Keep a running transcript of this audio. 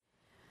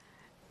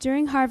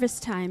During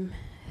harvest time,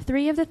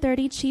 3 of the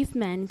 30 chief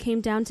men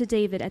came down to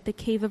David at the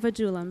cave of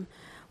Adullam,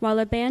 while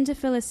a band of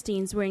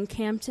Philistines were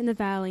encamped in the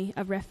valley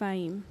of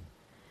Rephaim.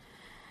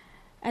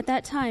 At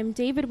that time,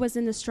 David was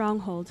in the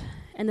stronghold,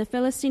 and the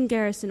Philistine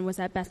garrison was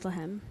at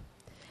Bethlehem.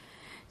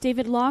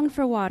 David longed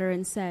for water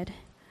and said,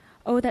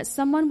 "Oh, that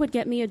someone would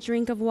get me a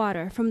drink of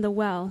water from the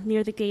well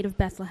near the gate of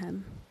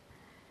Bethlehem."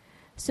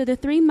 So the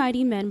 3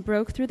 mighty men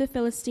broke through the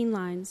Philistine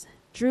lines,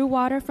 drew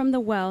water from the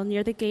well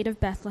near the gate of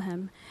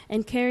Bethlehem,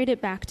 and carried it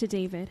back to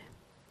David.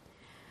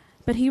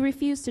 But he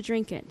refused to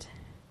drink it.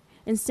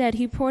 Instead,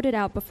 he poured it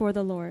out before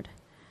the Lord.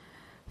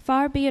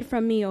 "Far be it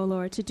from me, O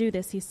Lord, to do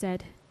this," he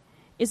said.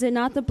 "Is it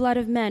not the blood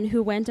of men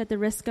who went at the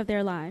risk of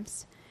their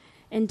lives?"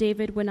 And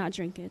David would not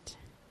drink it.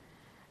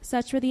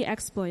 Such were the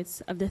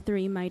exploits of the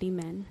 3 mighty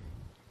men.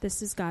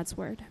 This is God's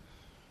word.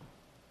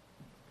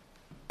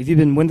 If you've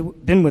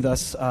been with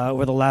us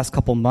over the last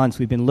couple months,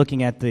 we've been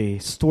looking at the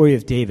story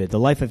of David, the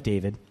life of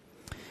David.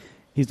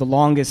 He's the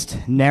longest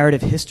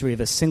narrative history of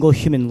a single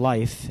human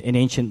life in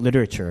ancient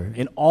literature,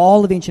 in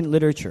all of ancient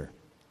literature.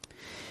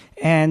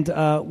 And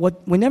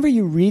whenever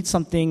you read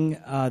something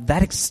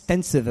that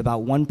extensive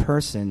about one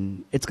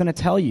person, it's going to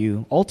tell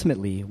you,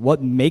 ultimately,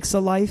 what makes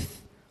a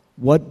life,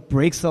 what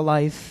breaks a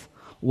life,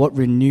 what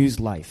renews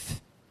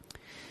life.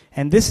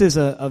 And this is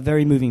a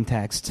very moving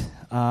text,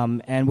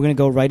 and we're going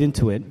to go right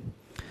into it.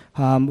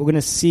 We're going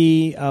to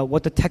see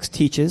what the text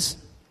teaches,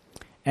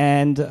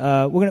 and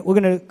we're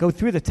going to go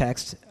through the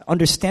text,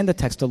 understand the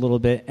text a little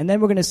bit, and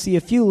then we're going to see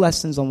a few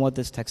lessons on what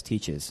this text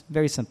teaches.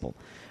 Very simple,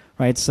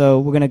 right? So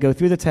we're going to go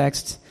through the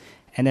text,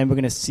 and then we're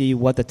going to see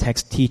what the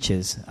text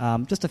teaches.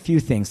 Just a few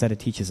things that it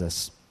teaches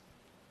us.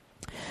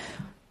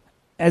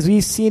 As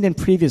we've seen in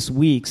previous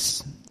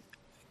weeks,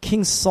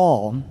 King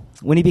Saul,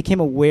 when he became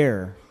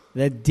aware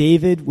that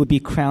David would be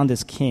crowned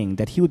as king,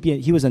 that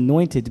he was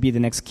anointed to be the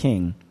next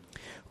king,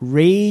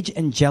 rage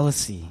and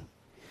jealousy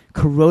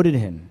corroded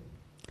him.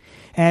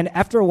 And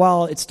after a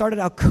while, it started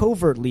out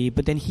covertly,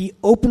 but then he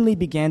openly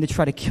began to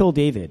try to kill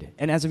David.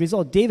 And as a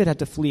result, David had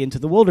to flee into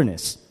the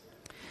wilderness.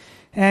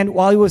 And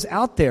while he was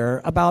out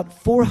there, about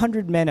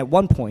 400 men at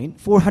one point,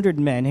 400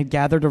 men had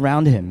gathered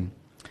around him.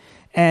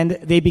 And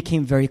they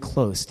became very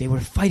close. They were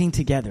fighting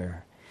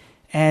together.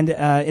 And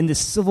in this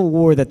civil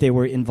war that they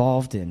were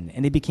involved in.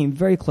 And they became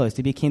very close.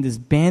 They became this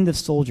band of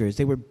soldiers.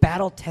 They were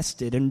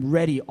battle-tested and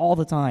ready all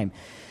the time.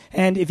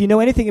 And if you know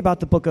anything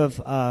about the book of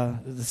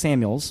the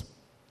Samuels,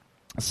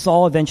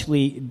 Saul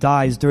eventually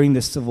dies during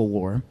this civil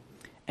war.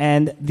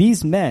 And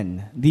these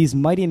men, these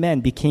mighty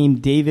men, became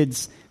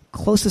David's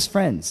closest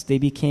friends. They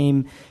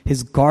became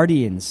his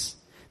guardians.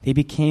 They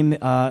became,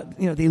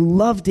 they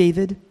loved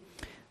David.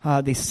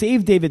 They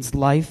saved David's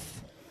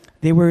life.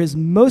 They were his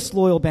most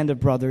loyal band of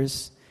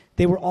brothers.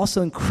 They were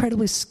also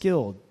incredibly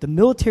skilled, the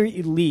military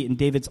elite in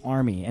David's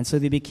army, and so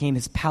they became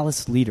his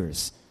palace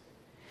leaders.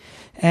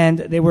 And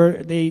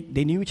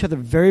they knew each other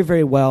very,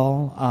 very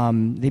well.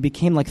 They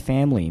became like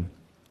family.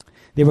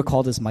 They were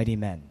called as mighty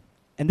men.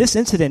 And this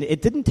incident,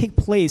 it didn't take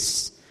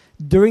place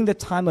during the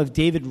time of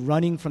David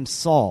running from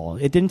Saul.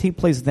 It didn't take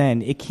place then.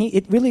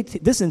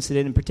 This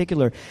incident in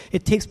particular,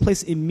 it takes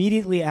place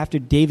immediately after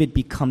David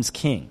becomes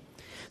king.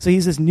 So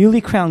he's this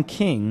newly crowned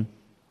king.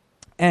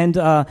 And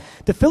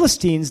the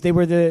Philistines, they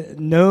were the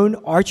known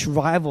arch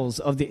rivals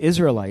of the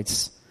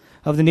Israelites,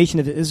 of the nation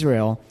of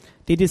Israel.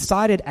 They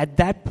decided at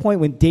that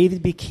point when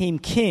David became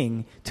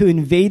king to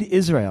invade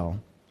Israel,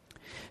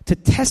 to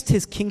test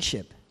his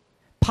kingship,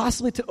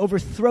 possibly to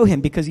overthrow him,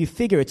 because you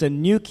figure it's a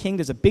new king,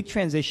 there's a big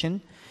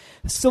transition.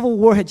 The civil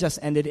war had just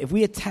ended. If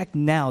we attack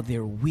now,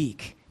 they're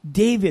weak.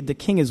 David, the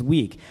king, is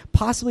weak,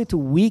 possibly to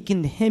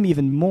weaken him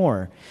even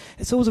more.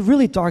 And so it was a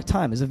really dark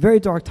time. It was a very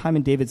dark time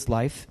in David's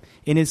life,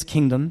 in his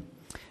kingdom.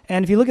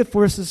 And if you look at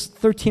verses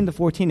 13 to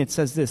 14, it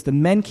says this: "The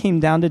men came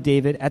down to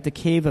David at the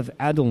cave of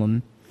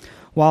Adullam,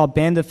 while a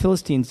band of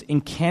Philistines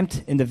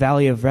encamped in the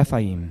valley of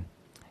Rephaim.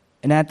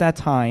 And at that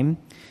time,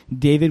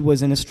 David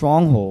was in a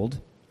stronghold,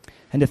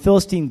 and the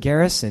Philistine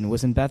garrison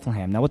was in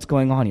Bethlehem." Now, what's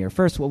going on here?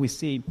 First, what we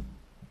see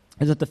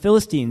is that the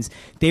Philistines,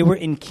 they were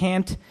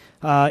encamped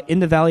in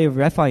the valley of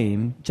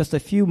Rephaim, just a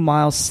few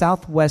miles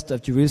southwest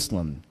of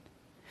Jerusalem.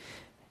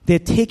 They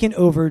had taken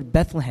over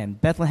Bethlehem.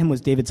 Bethlehem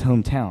was David's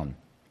hometown.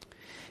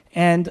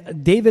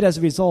 And David, as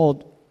a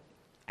result,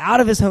 out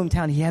of his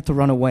hometown, he had to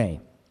run away.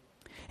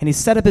 And he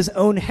set up his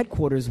own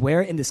headquarters where?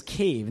 In this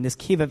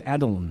cave of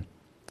Adullam.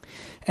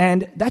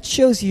 And that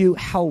shows you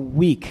how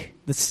weak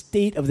the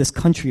state of this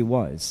country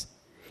was.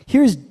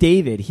 Here's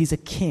David. He's a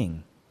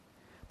king.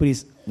 But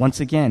he's,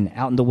 once again,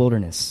 out in the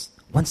wilderness.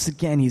 Once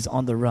again, he's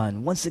on the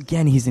run. Once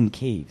again, he's in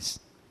caves.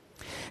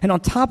 And on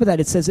top of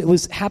that, it says it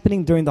was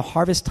happening during the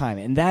harvest time.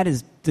 And that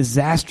is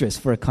disastrous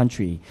for a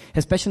country,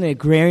 especially an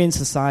agrarian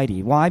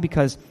society. Why?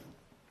 Because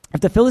if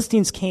the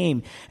Philistines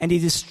came and they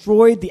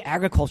destroyed the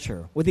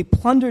agriculture, or they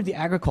plundered the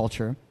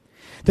agriculture,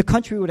 the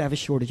country would have a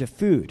shortage of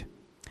food.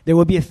 There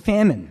would be a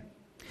famine.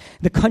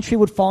 The country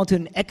would fall into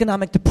an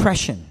economic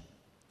depression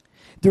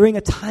during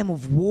a time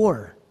of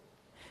war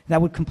that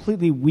would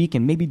completely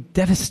weaken, maybe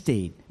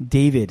devastate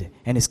David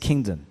and his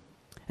kingdom.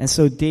 And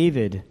so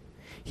David,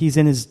 he's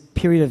in his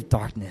period of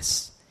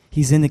darkness.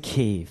 He's in the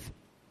cave.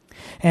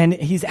 And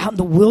he's out in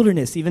the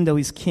wilderness, even though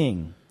he's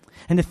king.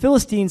 And the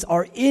Philistines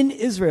are in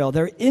Israel.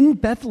 They're in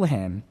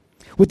Bethlehem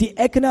with the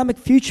economic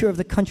future of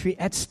the country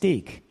at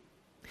stake.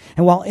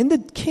 And while in the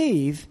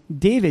cave,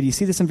 David, you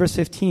see this in verse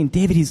 15,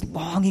 David, he's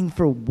longing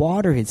for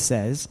water, it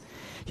says.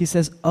 He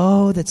says,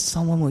 oh, that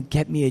someone would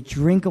get me a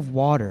drink of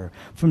water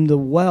from the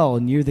well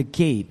near the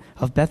gate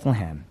of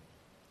Bethlehem.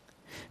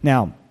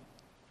 Now,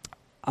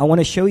 I want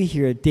to show you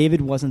here, David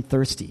wasn't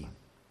thirsty.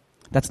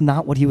 That's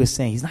not what he was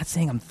saying. He's not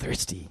saying, I'm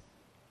thirsty.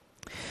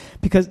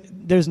 Because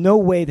there's no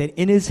way that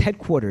in his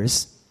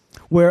headquarters,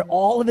 where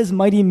all of his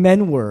mighty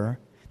men were,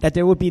 that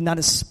there would be not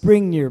a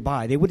spring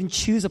nearby. They wouldn't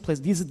choose a place.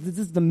 This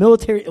is the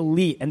military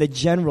elite and the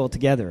general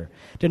together.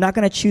 They're not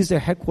going to choose their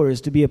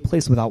headquarters to be a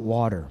place without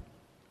water.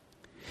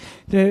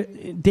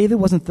 David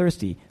wasn't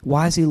thirsty.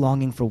 Why is he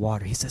longing for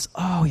water? He says,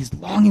 oh, he's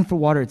longing for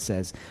water, it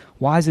says.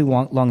 Why is he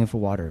longing for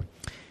water?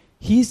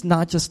 He's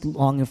not just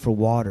longing for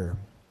water.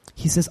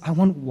 He says, I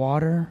want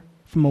water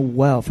from a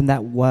well, from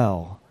that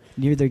well,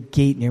 near their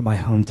gate, near my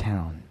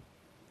hometown.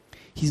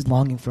 He's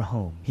longing for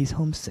home. He's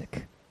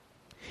homesick.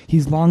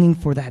 He's longing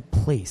for that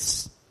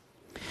place.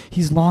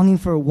 He's longing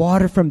for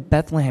water from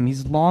Bethlehem.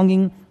 He's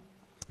longing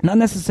not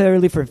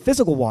necessarily for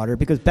physical water,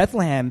 because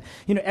Bethlehem,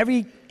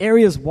 every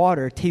area's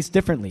water tastes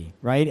differently,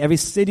 right? Every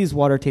city's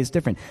water tastes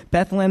different.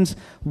 Bethlehem's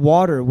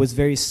water was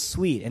very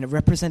sweet, and it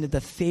represented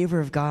the favor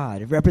of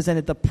God. It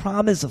represented the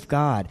promise of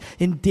God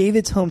in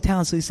David's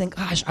hometown. So he's saying,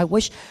 gosh,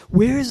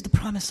 where is the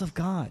promise of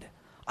God?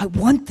 I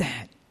want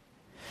that.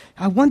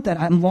 I want that.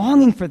 I'm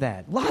longing for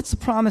that. Lots of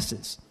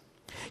promises.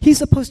 He's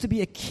supposed to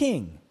be a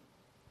king,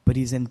 but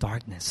he's in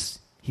darkness.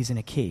 He's in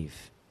a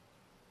cave.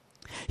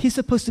 He's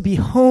supposed to be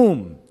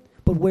home,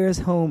 but where's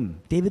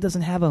home? David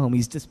doesn't have a home.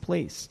 He's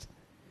displaced.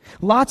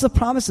 Lots of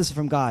promises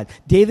from God.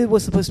 David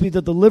was supposed to be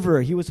the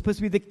deliverer. He was supposed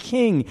to be the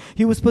king.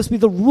 He was supposed to be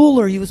the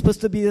ruler. He was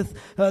supposed to be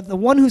the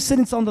one who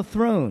sits on the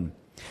throne.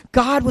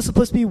 God was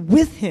supposed to be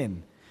with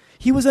him.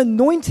 He was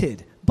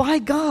anointed by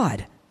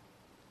God.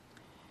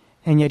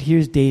 And yet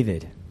here's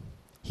David.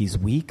 He's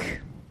weak.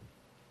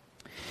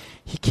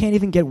 He can't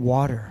even get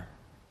water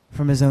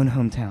from his own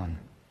hometown.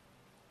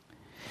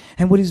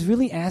 And what he's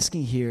really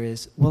asking here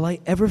is, will I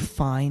ever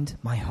find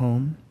my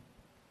home?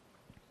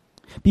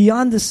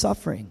 Beyond the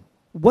suffering,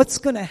 what's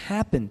going to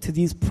happen to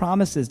these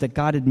promises that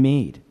God had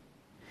made?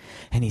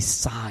 And he's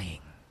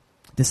sighing,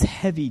 this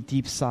heavy,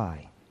 deep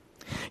sigh.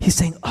 He's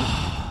saying,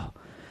 oh,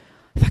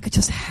 if I could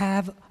just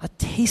have a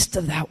taste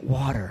of that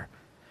water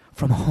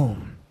from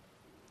home.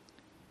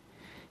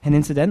 And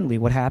incidentally,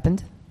 what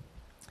happened?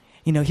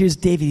 Here's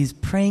David. He's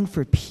praying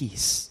for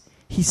peace.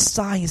 He's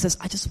sighing. He says,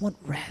 I just want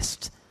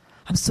rest.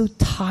 I'm so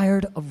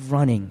tired of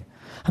running.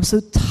 I'm so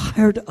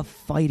tired of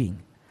fighting.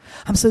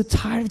 I'm so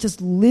tired of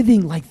just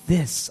living like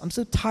this. I'm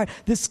so tired.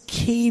 This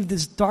cave,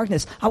 this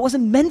darkness. I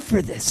wasn't meant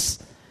for this.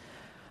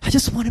 I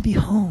just want to be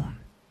home.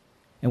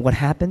 And what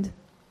happened?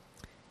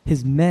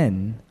 His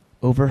men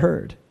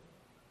overheard.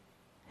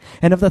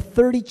 And of the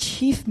 30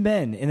 chief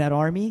men in that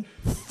army,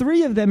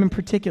 3 of them in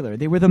particular,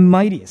 they were the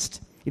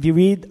mightiest. If you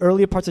read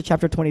earlier parts of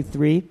chapter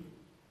 23,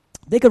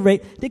 they could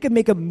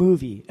make a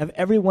movie of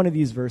every one of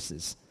these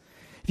verses.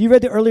 If you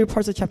read the earlier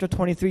parts of chapter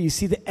 23, you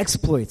see the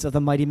exploits of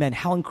the mighty men,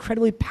 how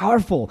incredibly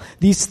powerful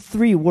these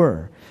 3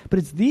 were. But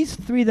it's these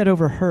 3 that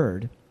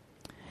overheard,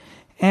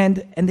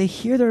 and they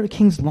hear their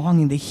king's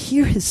longing. They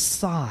hear his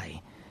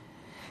sigh.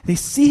 They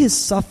see his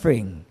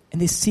suffering,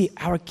 and they see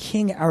our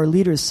king, our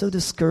leader, is so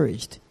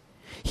discouraged.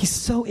 He's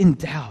so in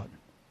doubt.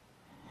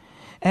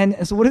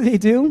 And so what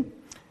do?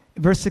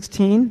 Verse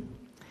 16,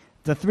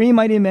 the 3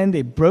 mighty men,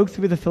 they broke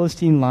through the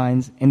Philistine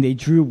lines, and they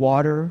drew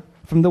water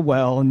from the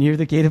well near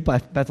the gate of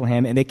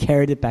Bethlehem, and they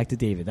carried it back to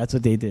David. That's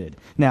what they did.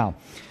 Now,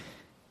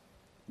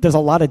 there's a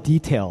lot of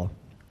detail.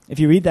 If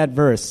you read that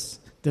verse,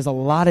 there's a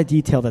lot of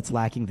detail that's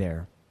lacking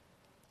there.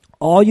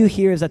 All you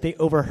hear is that they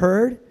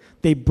overheard,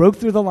 they broke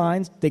through the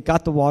lines, they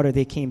got the water,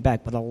 they came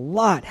back. But a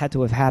lot had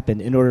to have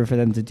happened in order for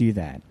them to do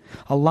that.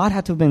 A lot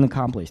had to have been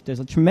accomplished. There's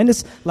a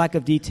tremendous lack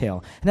of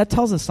detail. And that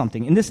tells us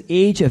something. In this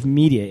age of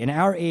media, in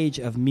our age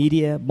of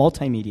media,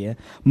 multimedia,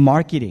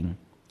 marketing,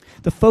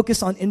 the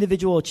focus on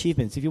individual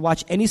achievements. If you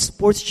watch any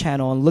sports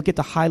channel and look at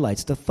the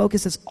highlights, the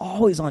focus is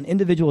always on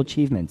individual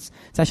achievements.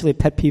 It's actually a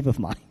pet peeve of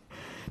mine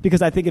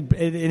because I think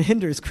it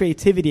hinders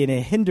creativity and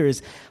it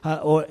hinders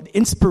or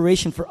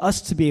inspiration for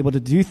us to be able to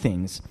do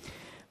things.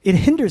 It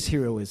hinders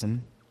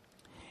heroism.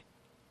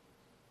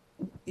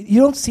 You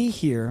don't see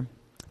here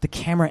the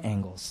camera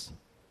angles.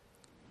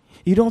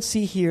 You don't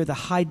see here the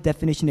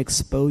high-definition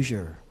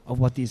exposure of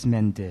what these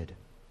men did.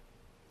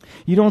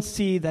 You don't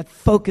see that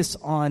focus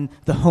on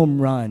the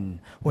home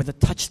run or the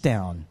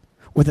touchdown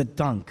or the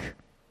dunk.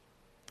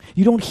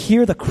 You don't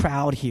hear the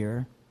crowd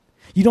here.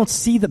 You don't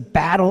see the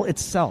battle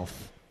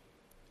itself.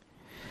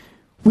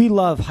 We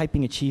love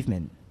hyping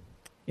achievement.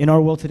 In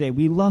our world today,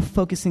 we love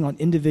focusing on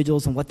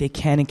individuals and what they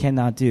can and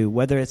cannot do,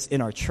 whether it's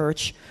in our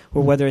church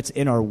or whether it's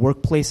in our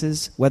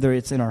workplaces, whether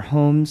it's in our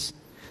homes.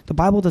 The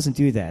Bible doesn't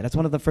do that. That's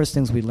one of the first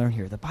things we learn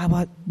here. The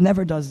Bible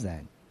never does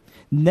that.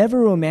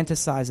 never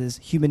romanticizes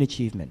human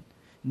achievement,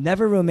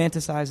 never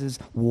romanticizes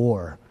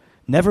war,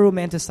 never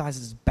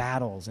romanticizes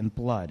battles and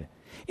blood.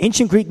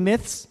 Ancient Greek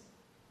myths,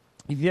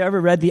 if you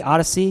ever read the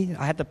Odyssey,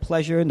 I had the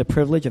pleasure and the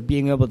privilege of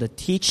being able to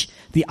teach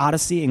the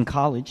Odyssey in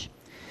college.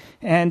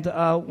 And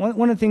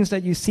one of the things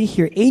that you see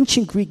here,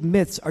 ancient Greek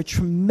myths are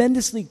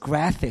tremendously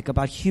graphic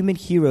about human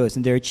heroes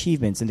and their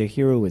achievements and their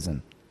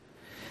heroism.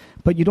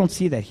 But you don't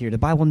see that here. The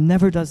Bible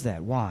never does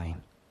that. Why?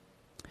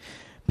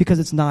 Because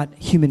it's not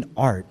human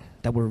art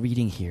that we're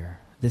reading here.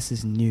 This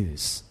is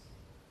news.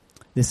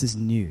 This is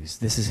news.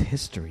 This is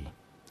history.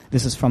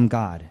 This is from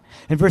God.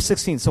 In verse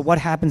 16, so what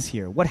happens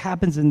here? What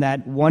happens in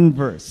that one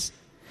verse?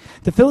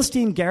 The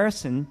Philistine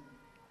garrison,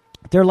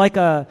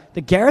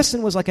 the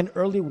garrison was like an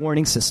early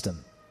warning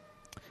system.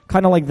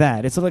 Kind of like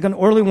that. It's like an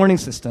early warning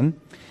system.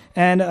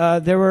 And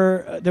there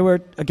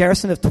were a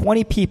garrison of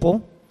 20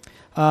 people,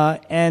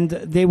 and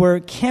they were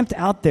camped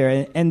out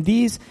there. And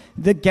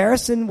the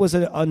garrison was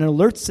an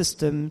alert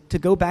system to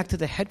go back to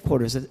the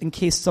headquarters in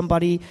case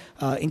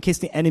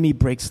the enemy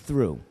breaks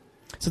through.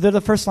 So they're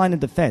the first line of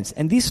defense.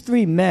 And these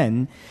 3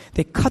 men,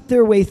 they cut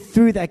their way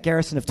through that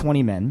garrison of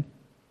 20 men.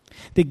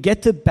 They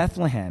get to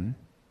Bethlehem.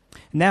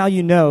 Now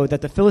you know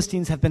that the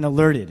Philistines have been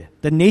alerted.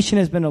 The nation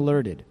has been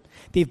alerted.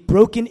 They've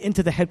broken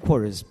into the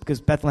headquarters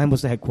because Bethlehem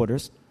was the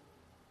headquarters.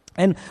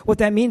 And what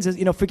that means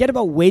is, forget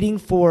about waiting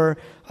for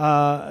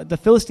the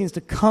Philistines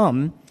to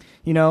come,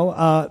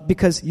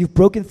 because you've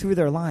broken through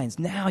their lines.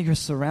 Now you're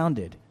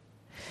surrounded.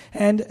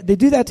 And they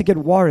do that to get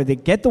water. They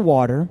get the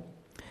water.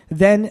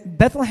 Then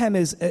Bethlehem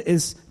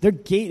is their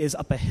gate is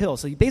up a hill.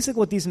 So basically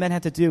what these men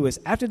had to do is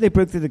after they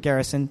broke through the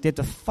garrison, they had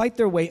to fight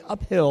their way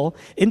uphill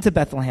into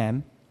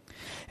Bethlehem.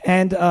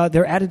 And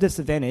they're at a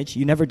disadvantage.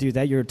 You never do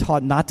that. You're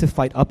taught not to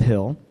fight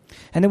uphill.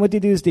 And then what they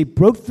do is they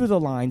broke through the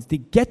lines. They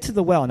get to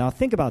the well. Now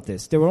think about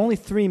this. There were only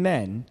 3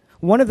 men.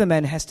 One of the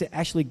men has to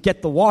actually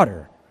get the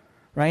water,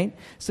 right?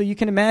 So you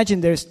can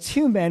imagine there's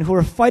 2 men who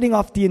are fighting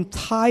off the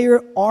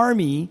entire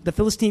army, the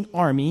Philistine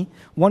army.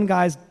 One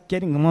guy's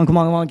getting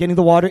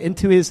the water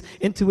into his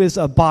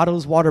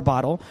water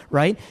bottle,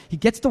 right? He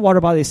gets the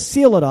water bottle. They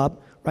seal it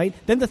up, right?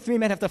 Then the 3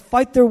 men have to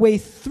fight their way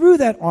through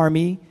that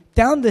army,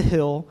 down the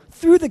hill,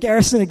 through the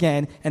garrison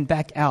again, and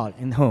back out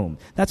and home.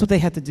 That's what they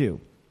had to do.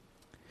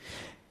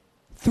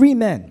 3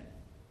 men.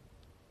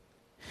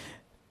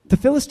 The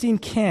Philistine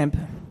camp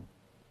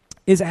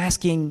is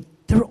asking,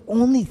 there are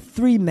only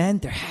 3 men,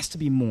 there has to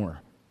be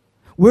more.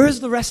 Where's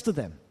the rest of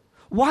them?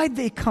 Why'd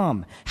they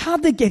come?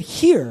 How'd they get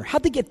here?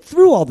 How'd they get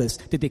through all this?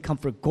 Did they come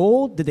for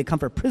gold? Did they come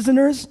for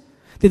prisoners?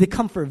 Did they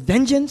come for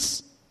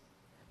vengeance?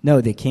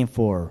 No, they came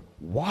for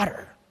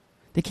water.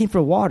 They came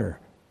for water.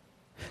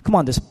 Come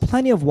on, there's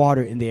plenty of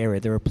water in the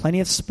area. There were plenty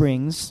of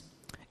springs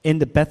in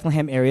the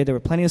Bethlehem area. There were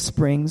plenty of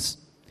springs.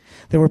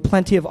 There were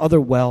plenty of other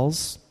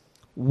wells.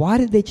 Why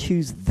did they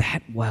choose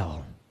that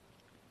well?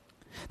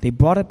 They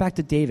brought it back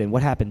to David.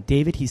 What happened?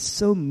 David, he's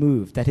so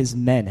moved that his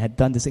men had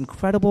performed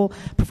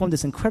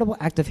this incredible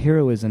act of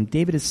heroism.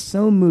 David is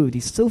so moved.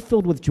 He's so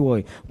filled with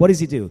joy. What does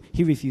he do?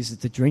 He refuses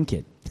to drink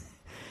it.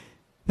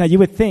 Now, you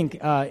would think,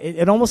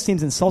 it almost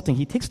seems insulting.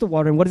 He takes the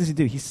water, and what does he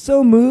do? He's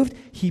so moved,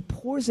 he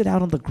pours it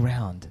out on the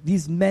ground.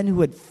 These men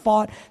who had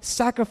fought,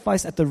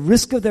 sacrificed at the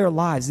risk of their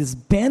lives, this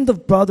band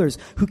of brothers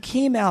who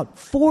came out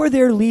for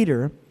their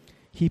leader,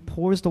 he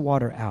pours the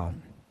water out.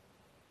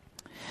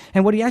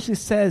 And what he actually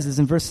says is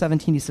in verse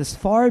 17, he says,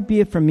 "Far be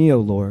it from me, O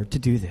Lord, to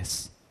do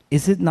this.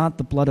 Is it not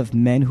the blood of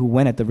men who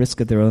went at the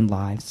risk of their own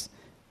lives?"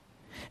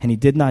 And he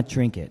did not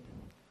drink it.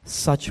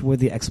 Such were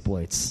the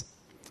exploits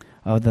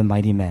of the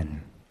mighty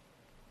men.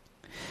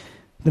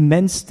 The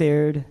men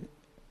stared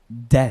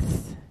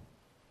death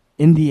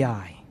in the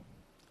eye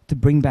to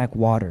bring back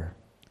water,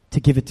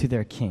 to give it to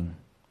their king.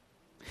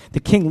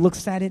 The king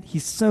looks at it.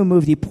 He's so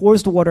moved. He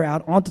pours the water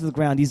out onto the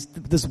ground.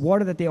 This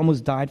water that they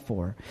almost died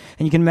for.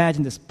 And you can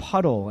imagine this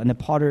puddle, and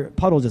the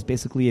puddle just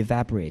basically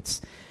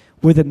evaporates.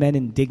 Were the men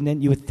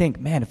indignant? You would think,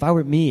 man, if I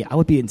were me, I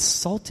would be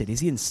insulted. Is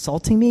he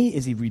insulting me?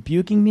 Is he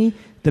rebuking me?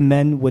 The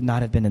men would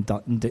not have been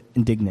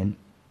indignant.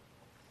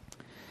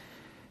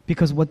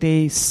 Because what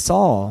they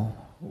saw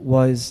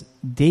was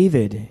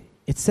David,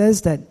 it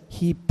says that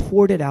he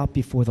poured it out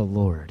before the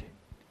Lord.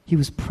 He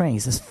was praying. He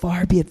says,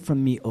 "Far be it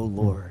from me, O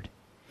Lord."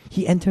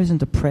 He enters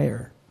into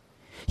prayer.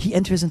 He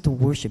enters into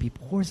worship. He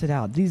pours it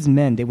out. These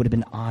men, they would have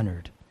been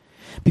honored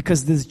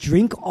because this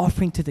drink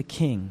offering to the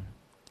king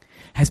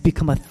has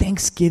become a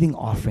thanksgiving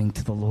offering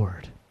to the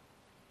Lord.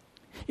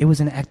 It was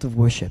an act of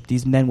worship.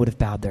 These men would have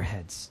bowed their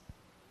heads.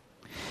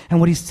 And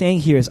what he's saying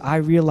here is, I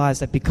realize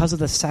that because of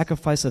the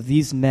sacrifice of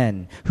these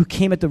men who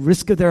came at the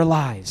risk of their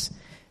lives,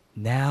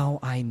 now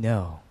I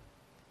know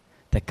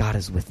that God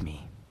is with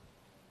me.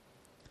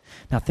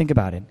 Now think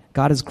about it.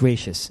 God is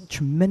gracious,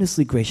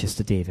 tremendously gracious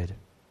to David.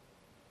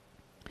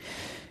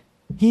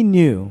 He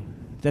knew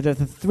that if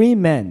the 3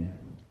 men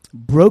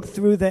broke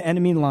through the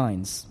enemy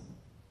lines,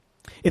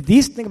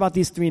 think about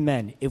these 3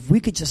 men, if we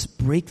could just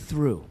break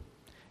through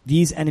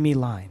these enemy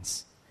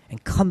lines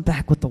and come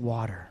back with the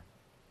water,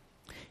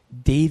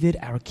 David,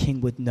 our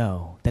king, would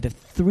know that if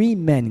 3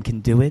 men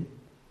can do it,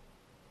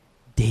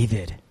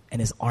 David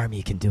and his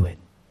army can do it.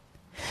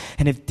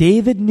 And if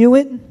David knew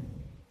it,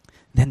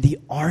 then the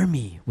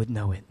army would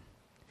know it.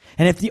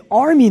 And if the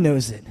army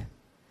knows it,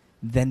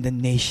 then the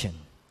nation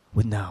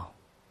would know.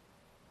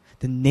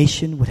 The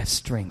nation would have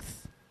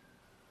strength.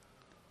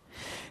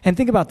 And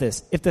think about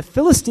this. If the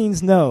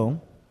Philistines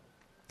know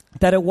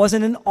that it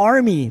wasn't an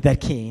army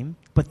that came,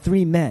 but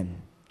 3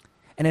 men,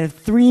 and if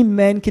 3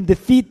 men can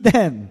defeat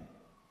them,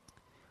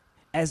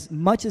 as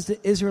much as the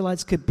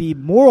Israelites could be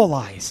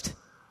moralized,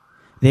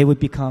 they would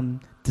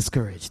become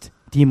discouraged,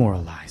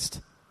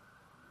 demoralized.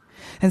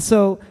 And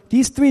so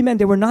these 3 men,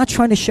 they were not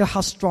trying to show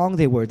how strong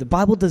they were. The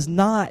Bible does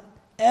not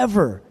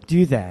ever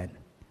do that.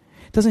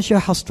 It doesn't show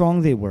how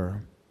strong they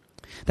were,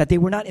 that they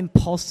were not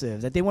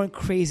impulsive, that they weren't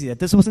crazy, that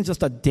this wasn't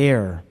just a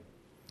dare.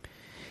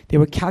 They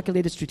were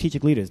calculated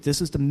strategic leaders.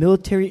 This was the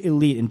military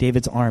elite in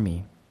David's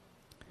army.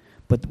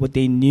 But what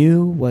they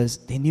knew was,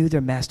 they knew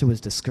their master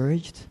was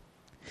discouraged.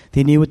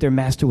 They knew what their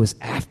master was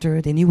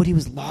after. They knew what he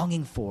was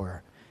longing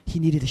for. He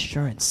needed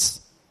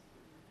assurance.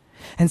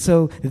 And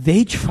so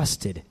they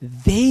trusted.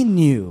 They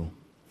knew.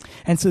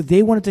 And so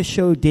they wanted to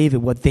show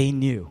David what they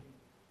knew.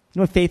 You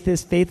know what faith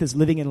is? Faith is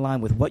living in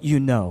line with what you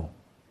know.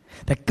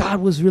 That God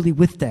was really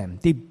with them.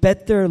 They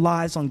bet their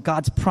lives on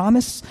God's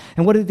promise.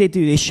 And what did they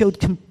do? They showed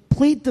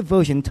complete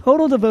devotion,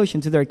 total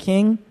devotion to their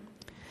king.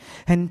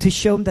 And to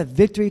show them that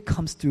victory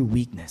comes through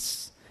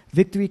weakness.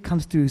 Victory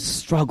comes through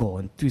struggle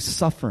and through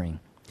suffering.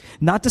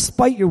 Not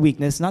despite your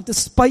weakness, not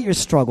despite your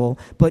struggle,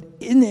 but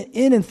in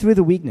and through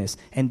the weakness.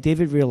 And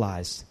David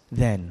realized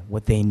then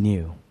what they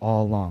knew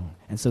all along.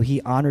 And so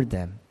he honored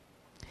them.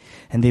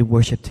 And they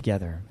worshiped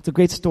together. It's a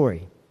great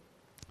story.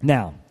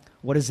 Now,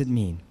 what does it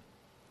mean?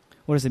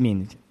 What does it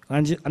mean?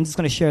 I'm just going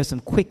to share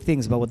some quick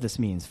things about what this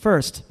means.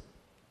 First,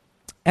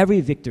 every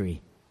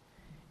victory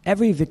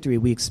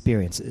we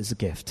experience is a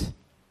gift.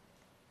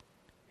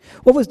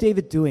 What was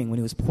David doing when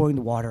he was pouring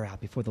the water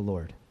out before the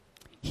Lord?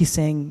 He's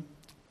saying,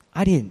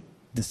 I didn't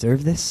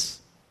deserve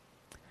this.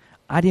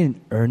 I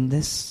didn't earn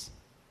this.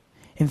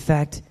 In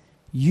fact,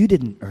 you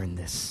didn't earn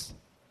this.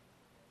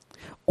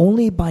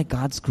 Only by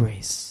God's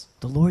grace,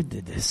 the Lord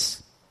did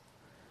this.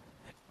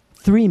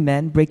 3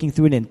 men breaking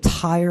through an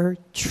entire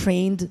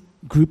trained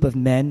group of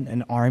men,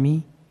 an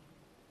army.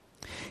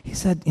 He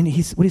said, and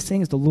what he's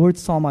saying is, the Lord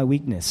saw my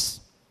weakness.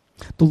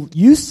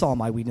 You saw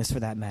my weakness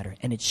for that matter,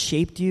 and it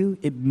shaped you,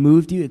 it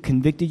moved you, it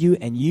convicted you,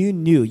 and you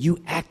knew,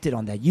 you acted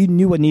on that. You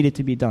knew what needed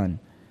to be done.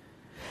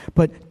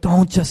 But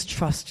don't just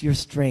trust your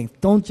strength.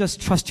 Don't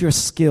just trust your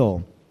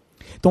skill.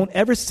 Don't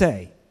ever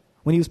say,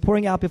 when he was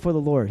pouring out before the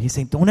Lord, he's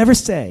saying, don't ever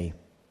say,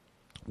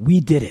 we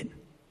did it.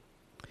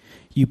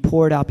 You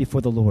pour it out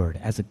before the Lord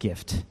as a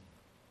gift.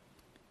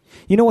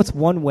 You know what's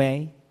one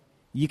way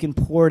you can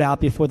pour it out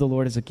before the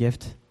Lord as a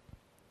gift?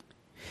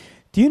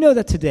 Do you know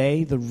that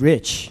today the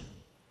rich,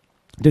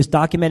 there's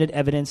documented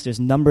evidence, there's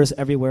numbers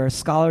everywhere,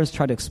 scholars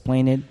try to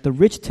explain it. The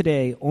rich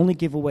today only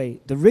give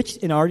away, the rich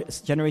in our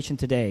generation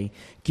today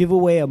give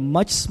away a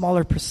much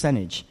smaller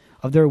percentage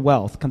of their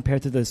wealth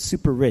compared to the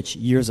super rich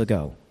years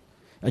ago,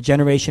 a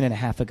generation and a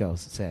half ago,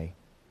 say.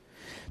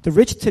 The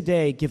rich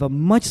today give a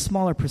much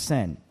smaller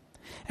percent.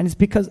 And it's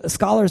because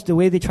scholars, the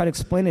way they try to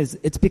explain it is,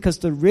 it's because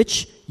the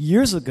rich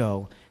years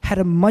ago had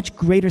a much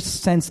greater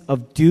sense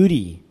of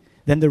duty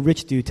than the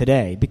rich do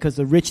today, because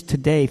the rich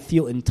today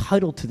feel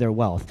entitled to their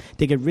wealth.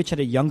 They get rich at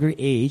a younger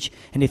age,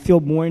 and they feel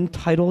more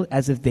entitled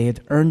as if they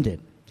had earned it.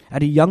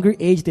 At a younger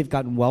age, they've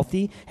gotten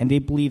wealthy, and they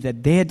believe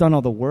that they had done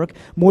all the work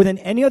more than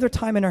any other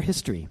time in our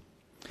history.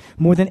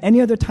 More than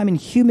any other time in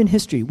human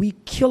history, we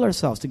kill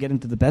ourselves to get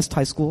into the best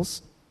high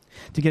schools,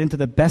 to get into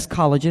the best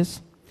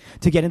colleges,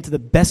 to get into the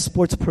best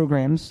sports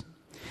programs,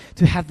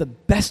 to have the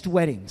best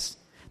weddings,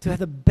 to have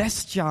the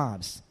best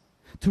jobs,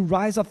 to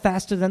rise up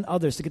faster than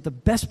others, to get the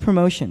best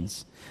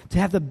promotions, to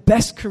have the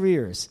best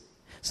careers,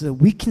 so that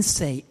we can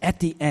say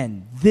at the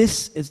end,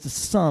 this is the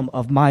sum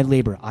of my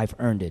labor, I've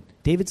earned it.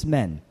 David's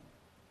men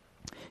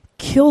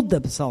killed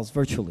themselves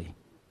virtually,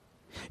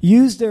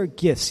 used their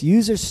gifts,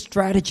 used their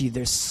strategy,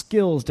 their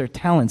skills, their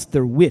talents,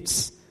 their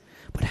wits.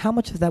 But how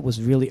much of that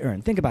was really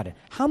earned? Think about it.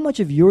 How much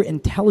of your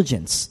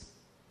intelligence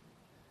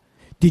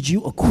did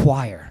you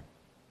acquire?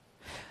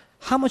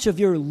 How much of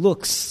your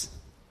looks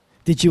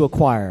did you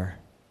acquire?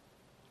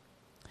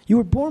 You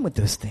were born with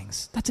those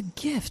things. That's a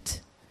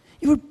gift.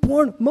 You were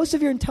born, most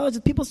of your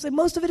intelligence, people say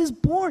most of it is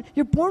born.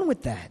 You're born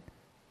with that.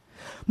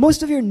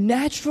 Most of your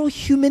natural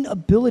human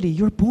ability,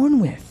 you're born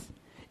with.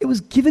 It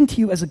was given to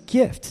you as a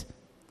gift.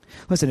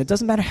 Listen, it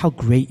doesn't matter how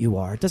great you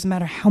are. It doesn't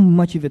matter how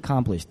much you've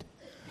accomplished.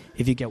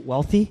 If you get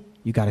wealthy,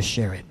 you got to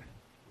share it.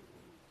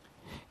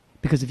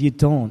 Because if you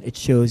don't, it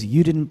shows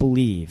you didn't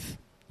believe.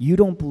 You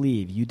don't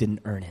believe you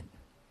didn't earn it.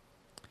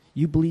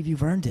 You believe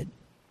you've earned it.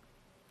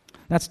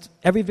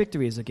 Every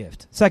victory is a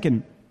gift.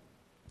 Second,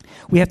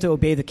 we have to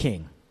obey the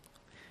king.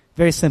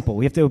 Very simple.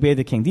 We have to obey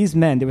the king. These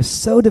men, they were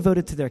so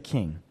devoted to their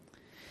king.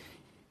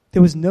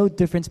 There was no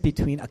difference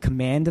between a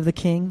command of the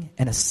king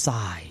and a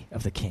sigh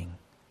of the king.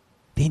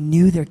 They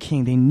knew their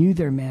king. They knew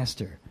their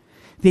master.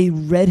 They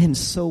read him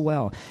so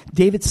well.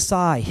 David's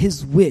sigh,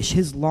 his wish,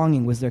 his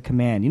longing was their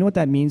command. You know what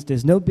that means?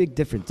 There's no big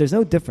difference. There's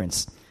no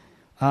difference.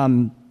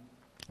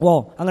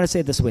 Well, I'm going to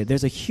say it this way.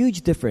 There's a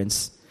huge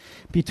difference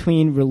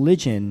between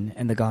religion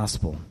and the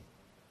gospel.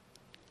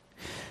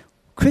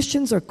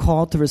 Christians are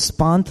called to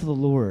respond to the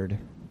Lord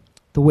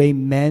the way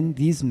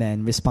these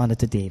men responded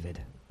to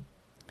David,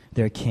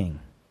 their king.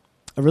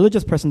 A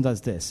religious person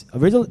does this. A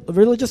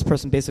religious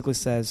person basically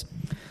says,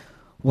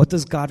 what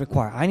does God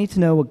require? I need to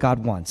know what God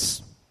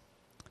wants.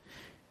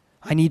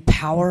 I need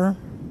power.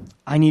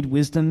 I need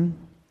wisdom.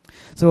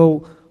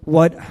 So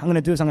what I'm going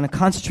to do is I'm going to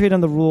concentrate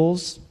on the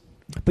rules.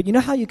 But you know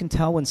how you can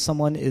tell when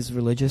someone is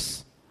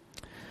religious?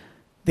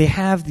 They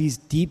have these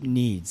deep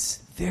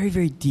needs, very,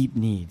 very deep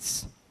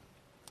needs.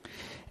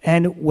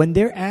 And when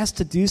they're asked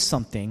to do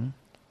something,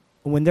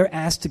 when they're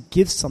asked to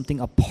give something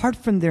apart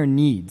from their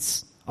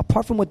needs,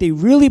 apart from what they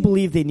really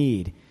believe they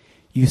need,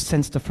 you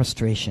sense the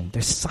frustration.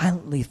 They're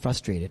silently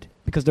frustrated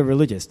because they're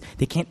religious.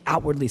 They can't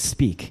outwardly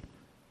speak.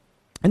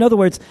 In other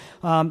words,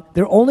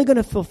 they're only going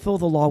to fulfill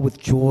the law with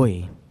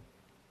joy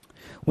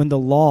when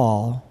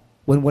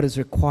what is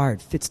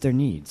required fits their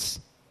needs.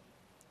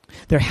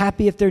 They're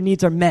happy if their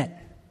needs are met.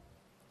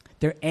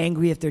 They're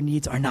angry if their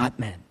needs are not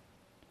met.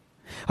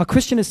 A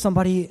Christian is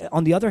somebody,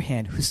 on the other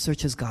hand, who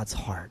searches God's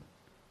heart.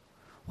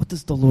 What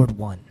does the Lord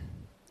want?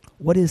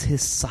 What is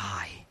his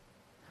sigh?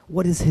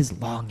 What is his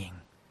longing?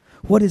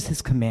 What is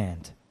his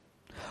command?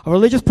 A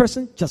religious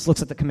person just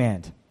looks at the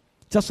command.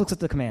 Just looks at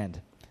the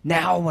command.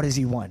 Now what does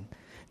he want?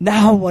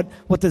 Now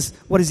what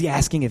is he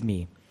asking of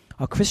me?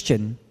 A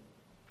Christian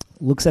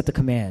looks at the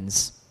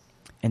commands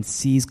and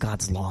sees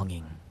God's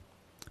longing,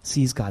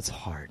 sees God's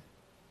heart.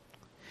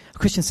 A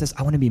Christian says,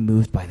 I want to be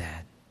moved by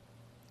that.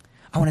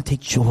 I want to take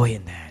joy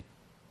in that.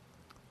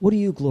 What do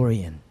you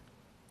glory in?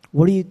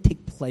 What do you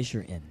take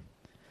pleasure in?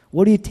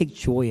 What do you take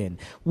joy in?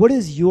 What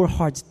is your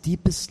heart's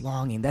deepest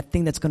longing, that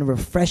thing that's going to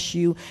refresh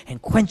you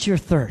and quench your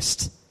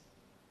thirst?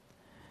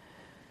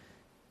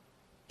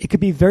 It could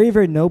be very,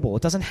 very noble.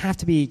 It doesn't have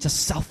to be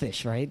just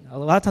selfish, right? A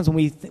lot of times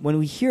when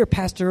we hear a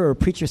pastor or a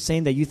preacher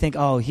saying that, you think,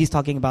 oh, he's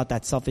talking about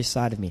that selfish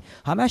side of me.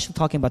 I'm actually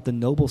talking about the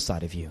noble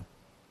side of you,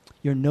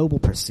 your noble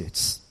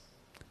pursuits,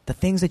 the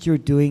things that you're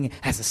doing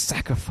as a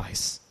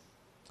sacrifice.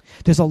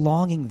 There's a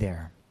longing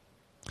there.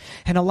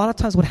 And a lot of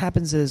times what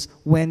happens is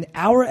when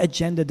our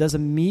agenda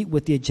doesn't meet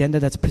with the agenda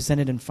that's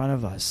presented in front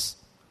of us,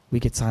 we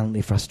get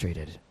silently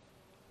frustrated.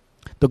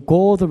 The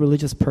goal of the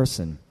religious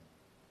person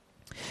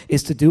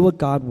is to do what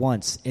God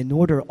wants in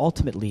order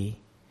ultimately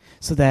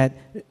so that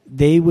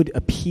they would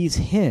appease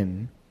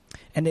him,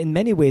 and in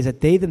many ways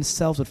that they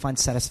themselves would find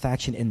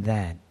satisfaction in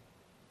that.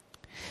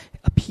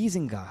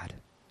 Appeasing God.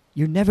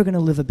 You're never going to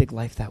live a big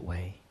life that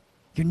way.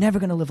 You're never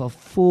going to live a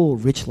full,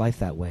 rich life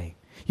that way.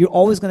 You're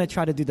always going to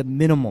try to do the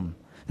minimum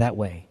that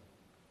way.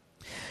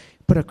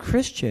 But a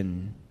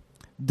Christian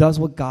does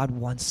what God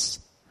wants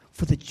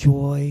for the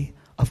joy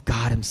of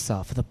God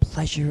himself, for the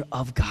pleasure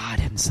of God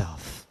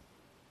himself.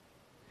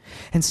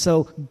 And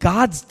so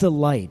God's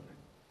delight,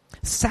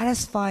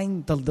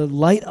 satisfying the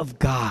delight of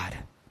God,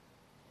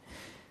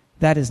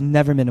 that is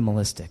never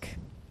minimalistic.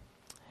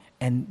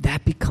 And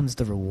that becomes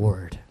the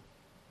reward.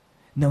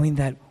 Knowing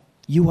that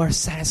you are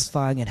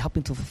satisfying and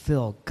helping to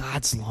fulfill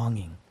God's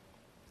longing.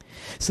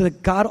 So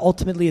that God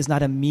ultimately is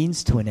not a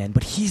means to an end,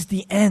 but he's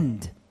the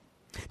end.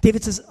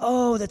 David says,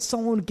 oh, that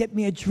someone would get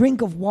me a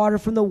drink of water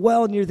from the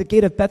well near the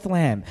gate of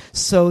Bethlehem.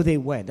 So they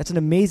went. That's an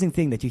amazing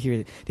thing that you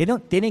hear. They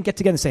didn't get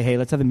together and say, hey,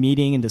 let's have a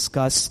meeting and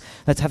discuss.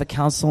 Let's have a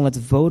council and let's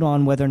vote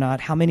on whether or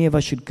not, how many of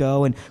us should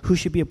go and who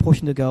should be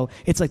apportioned to go.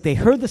 It's like they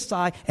heard the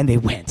sigh and they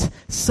went.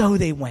 So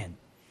they went.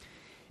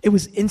 It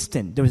was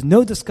instant. There was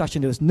no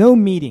discussion. There was no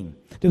meeting.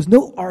 There was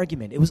no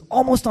argument. It was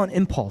almost on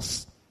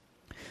impulse.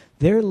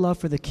 Their love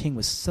for the king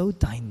was so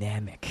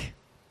dynamic.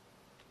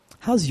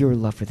 How's your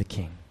love for the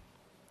king?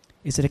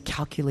 Is it a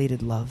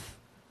calculated love?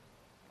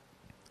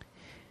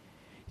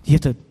 Do you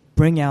have to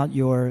bring out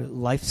your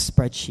life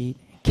spreadsheet,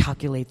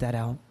 calculate that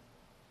out?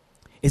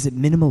 Is it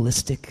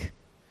minimalistic?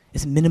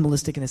 Is it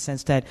minimalistic in the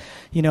sense that,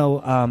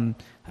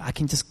 I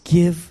can just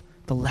give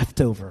the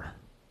leftover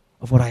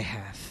of what I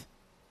have?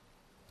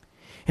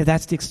 If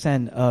that's the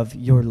extent of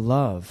your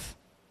love,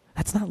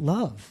 that's not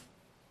love.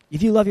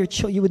 If you love your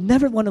children, you would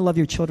never want to love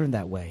your children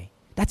that way.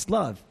 That's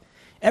love.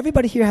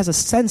 Everybody here has a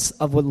sense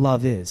of what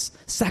love is,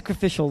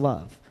 sacrificial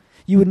love.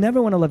 You would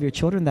never want to love your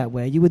children that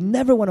way. You would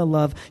never want to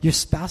love your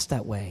spouse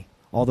that way,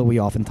 although we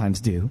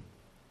oftentimes do.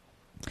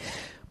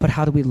 But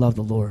how do we love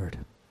the Lord?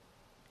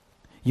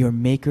 Your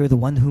maker, the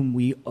one whom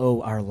we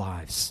owe our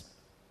lives.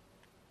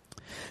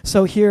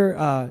 So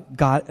here,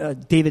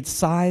 David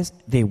sighs,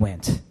 they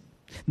went.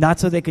 Not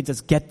so they could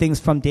just get things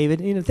from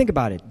David. Think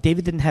about it.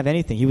 David didn't have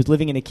anything. He was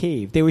living in a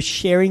cave. They were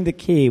sharing the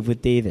cave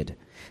with David.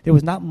 There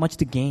was not much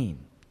to gain.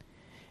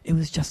 It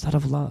was just out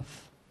of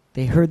love.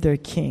 They heard their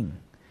king.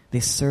 They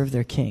served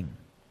their king.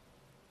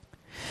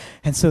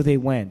 And so they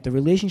went. The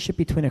relationship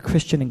between a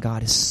Christian and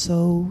God is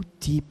so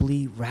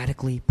deeply,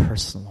 radically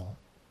personal.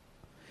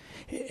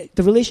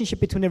 The relationship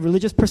between a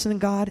religious person and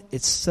God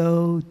is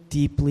so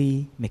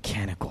deeply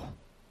mechanical.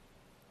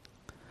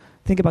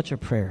 Think about your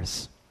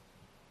prayers.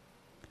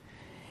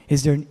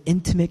 Is there an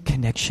intimate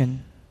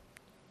connection,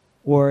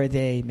 or are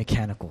they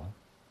mechanical?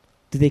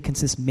 Do they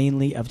consist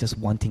mainly of just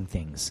wanting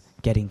things,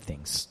 getting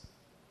things?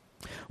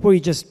 Or are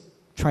you just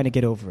trying to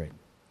get over it,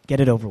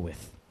 get it over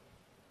with?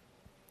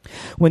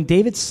 When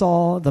David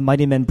saw the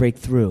mighty men break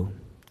through,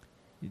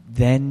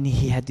 then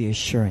he had the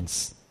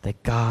assurance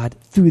that God,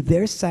 through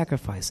their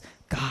sacrifice,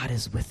 God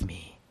is with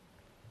me.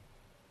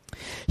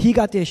 He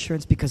got the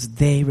assurance because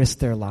they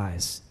risked their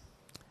lives.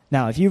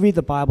 Now, if you read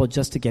the Bible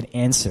just to get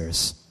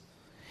answers,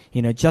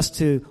 just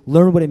to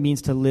learn what it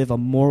means to live a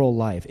moral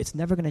life, it's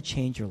never going to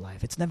change your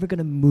life. It's never going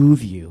to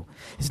move you.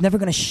 It's never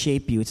going to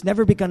shape you. It's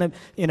never going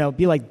to,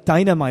 be like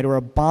dynamite or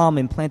a bomb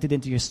implanted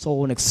into your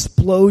soul and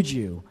explode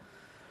you,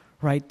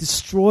 right?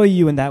 Destroy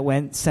you in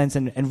that sense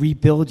and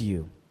rebuild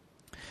you.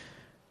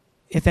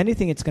 If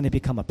anything, it's going to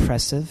become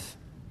oppressive.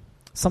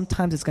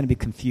 Sometimes it's going to be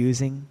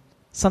confusing.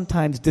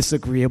 Sometimes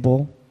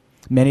disagreeable.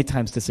 Many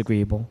times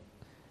disagreeable.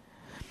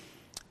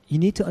 You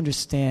need to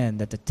understand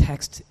that the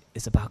text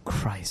is about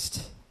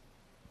Christ.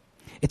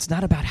 It's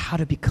not about how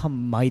to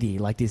become mighty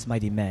like these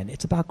mighty men.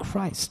 It's about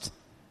Christ.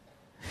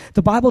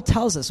 The Bible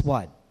tells us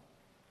what?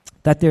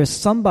 That there's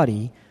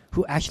somebody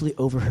who actually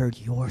overheard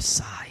your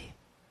sigh,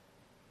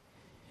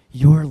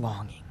 your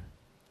longing.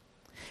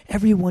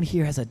 Everyone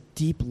here has a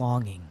deep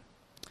longing.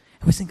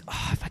 And we think,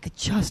 if I could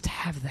just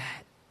have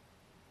that.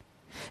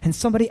 And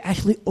somebody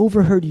actually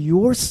overheard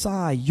your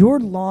sigh, your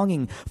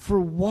longing for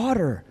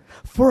water,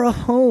 for a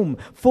home,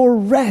 for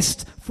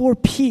rest, for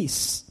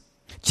peace.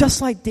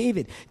 Just like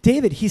David.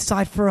 David, he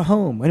sighed for a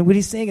home. And what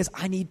he's saying is,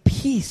 I need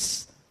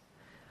peace.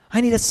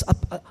 I need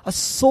a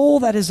soul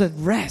that is at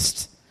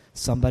rest.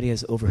 Somebody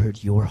has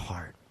overheard your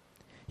heart,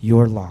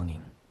 your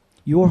longing.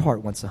 Your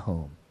heart wants a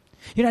home.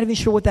 You're not even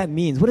sure what that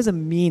means. What does it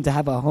mean to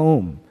have a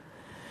home?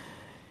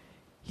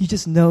 You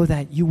just know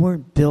that you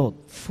weren't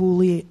built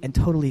fully and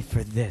totally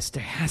for this.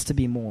 There has to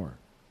be more.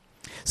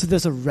 So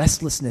there's a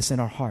restlessness in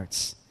our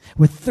hearts.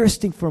 We're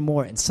thirsting for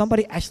more. And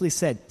somebody actually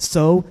said,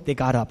 so they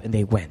got up and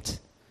they went.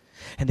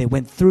 And they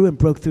went through and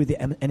broke through the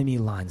enemy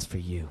lines for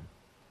you.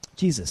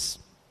 Jesus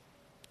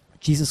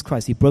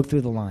Christ, he broke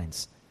through the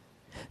lines.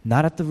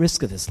 Not at the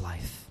risk of his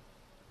life,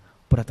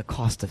 but at the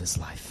cost of his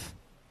life.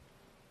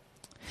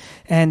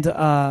 And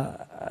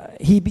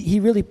he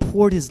really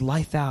poured his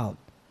life out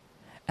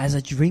as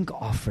a drink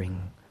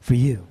offering for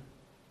you.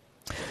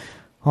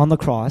 On the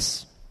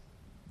cross,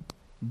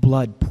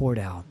 blood poured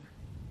out.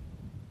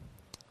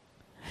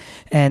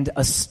 And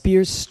a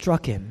spear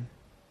struck him,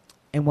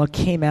 and what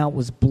came out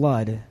was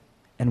blood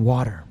and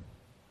water.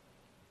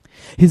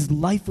 His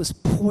life was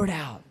poured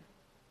out.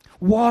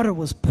 Water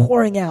was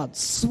pouring out.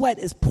 Sweat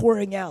is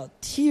pouring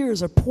out.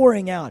 Tears are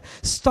pouring out.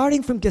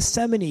 Starting from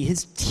Gethsemane,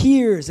 his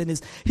tears and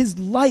his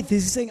life,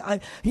 he's saying,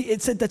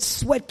 it said that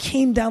sweat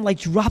came down like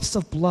drops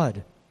of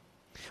blood.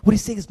 What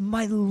he's saying is,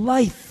 my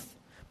life,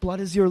 blood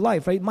is your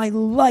life, right? My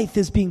life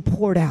is being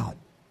poured out.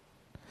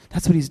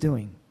 That's what he's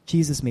doing.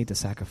 Jesus made the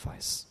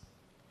sacrifice.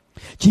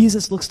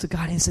 Jesus looks to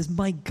God and he says,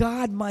 my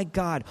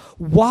God,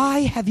 why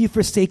have you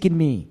forsaken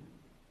me?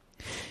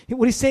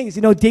 What he's saying is,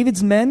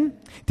 David's men,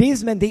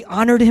 they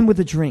honored him with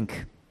a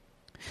drink.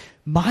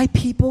 My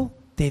people,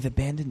 they've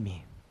abandoned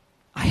me.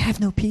 I have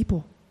no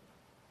people.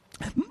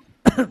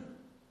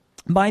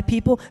 My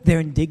people, they're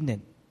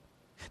indignant.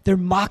 They're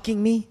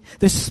mocking me.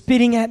 They're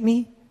spitting at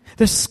me.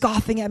 They're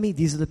scoffing at me.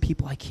 These are the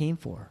people I came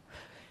for.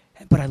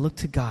 But I look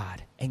to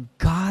God, and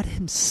God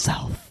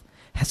himself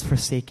has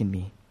forsaken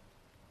me.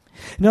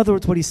 In other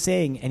words, what he's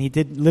saying, and he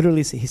did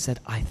literally say, he said,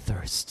 I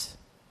thirst.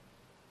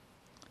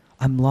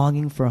 I'm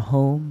longing for a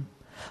home.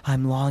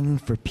 I'm longing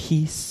for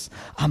peace.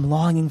 I'm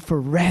longing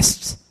for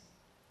rest.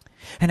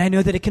 And I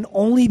know that it can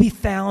only be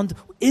found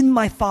in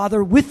my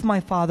Father, with my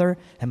Father,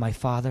 and my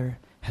Father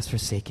has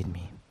forsaken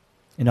me.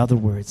 In other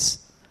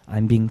words,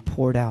 I'm being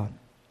poured out.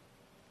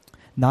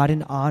 Not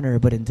in honor,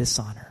 but in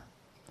dishonor.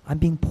 I'm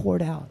being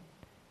poured out.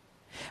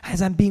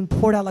 As I'm being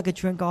poured out like a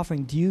drink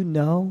offering, do you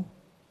know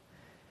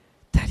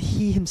that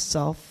he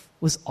himself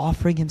was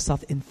offering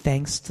himself in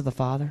thanks to the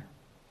Father?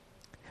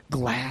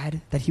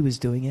 Glad that he was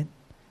doing it.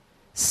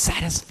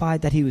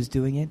 Satisfied that he was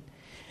doing it.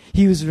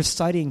 He was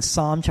reciting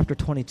Psalm chapter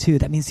 22.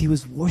 That means he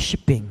was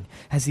worshiping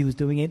as he was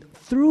doing it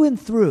through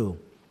and through.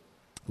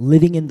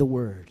 Living in the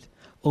Word.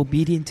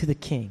 Obedient to the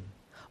King.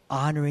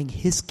 Honoring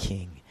his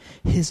King,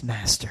 his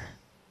Master.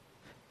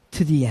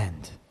 To the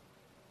end.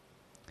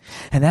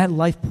 And that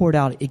life poured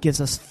out, it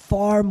gives us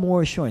far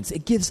more assurance.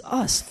 It gives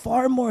us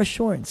far more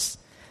assurance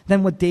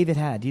than what David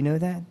had. Do you know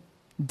that?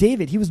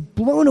 David, he was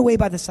blown away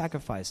by the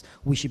sacrifice.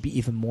 We should be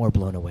even more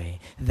blown away.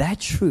 That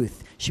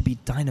truth should be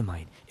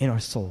dynamite in our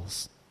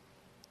souls.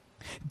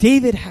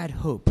 David had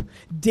hope.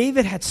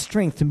 David had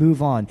strength to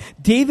move on.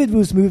 David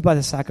was moved by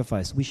the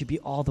sacrifice. We should be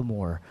all the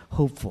more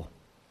hopeful.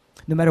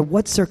 No matter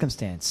what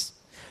circumstance,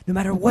 no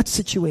matter what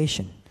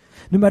situation,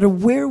 no matter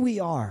where we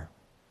are.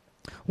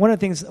 One of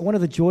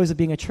the joys of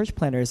being a church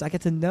planter is I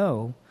get to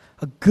know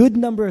a good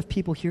number of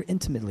people here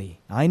intimately.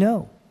 I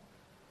know.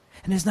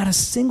 And there's not a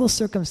single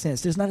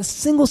circumstance, there's not a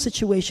single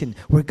situation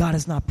where God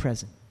is not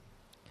present.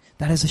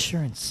 That is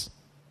assurance.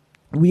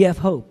 We have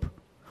hope.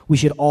 We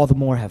should all the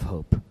more have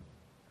hope.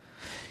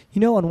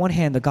 You know, on one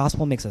hand, the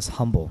gospel makes us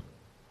humble.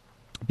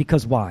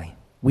 Because why?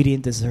 We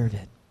didn't deserve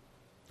it.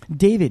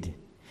 David,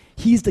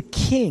 he's the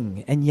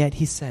king, and yet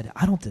he said,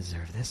 I don't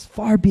deserve this.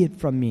 Far be it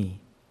from me.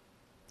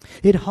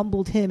 It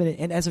humbled him,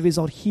 and as a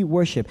result, he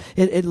worshiped.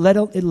 It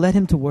led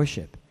him to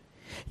worship.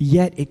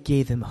 Yet it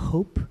gave him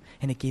hope,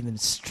 and it gave him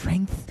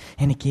strength,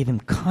 and it gave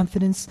him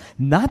confidence,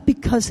 not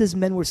because his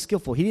men were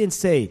skillful. He didn't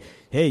say,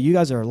 hey, you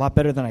guys are a lot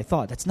better than I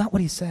thought. That's not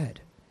what he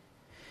said.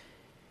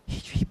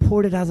 He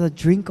poured it out as a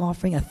drink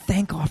offering, a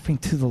thank offering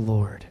to the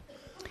Lord.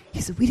 He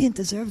said, we didn't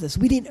deserve this.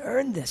 We didn't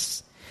earn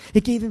this.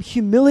 It gave him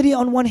humility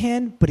on one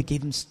hand, but it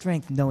gave him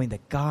strength knowing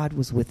that God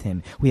was with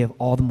him. We have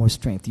all the more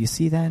strength. Do you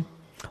see that?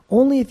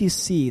 Only if you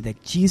see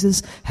that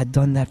Jesus had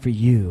done that for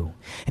you.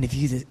 And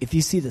if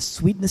you see the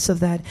sweetness of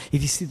that,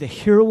 if you see the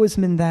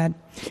heroism in that,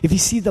 if you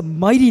see the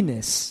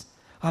mightiness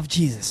of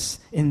Jesus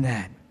in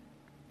that,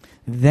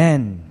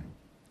 then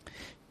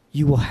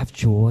you will have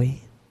joy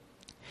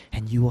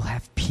and you will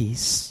have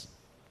peace.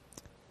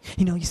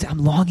 You know, you say, I'm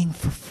longing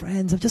for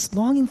friends. I'm just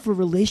longing for a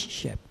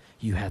relationship.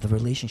 You have the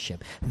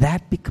relationship.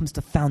 That becomes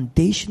the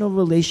foundational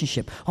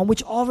relationship on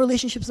which all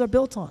relationships are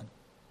built on.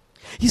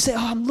 You say, oh,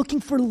 I'm looking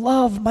for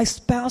love. My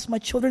spouse, my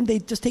children, they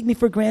just take me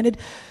for granted.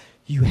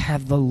 You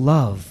have the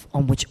love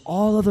on which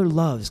all other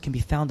loves can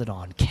be founded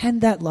on. Can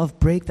that love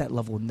break? That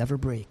love will never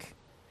break.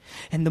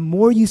 And the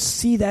more you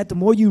see that, the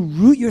more you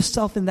root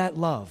yourself in that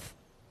love,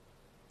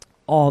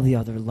 all the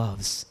other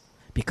loves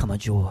become a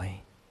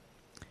joy.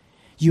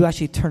 You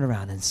actually turn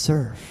around and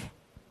serve.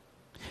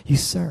 You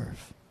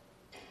serve.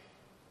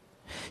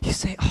 You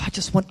say, oh, I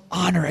just want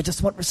honor. I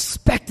just want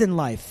respect in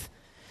life.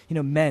 You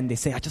know, men, they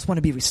say, I just want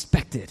to be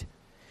respected.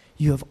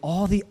 You have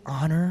all the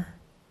honor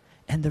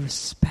and the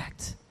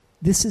respect.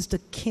 This is the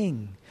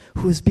king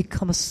who has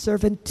become a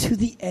servant to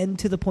the end,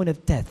 to the point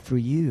of death for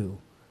you.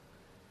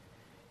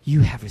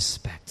 You have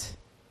respect.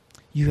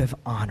 You have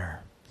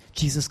honor.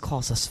 Jesus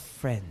calls us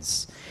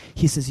friends.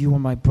 He says, you are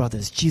my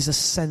brothers. Jesus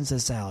sends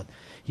us out.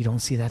 You don't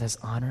see that as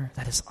honor?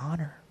 That is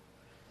honor.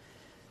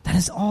 That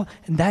is all,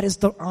 and that is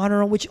the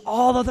honor on which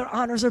all other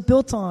honors are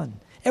built on.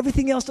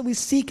 Everything else that we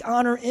seek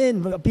honor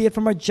in, be it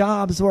from our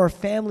jobs or our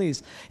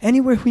families,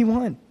 anywhere we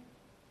want,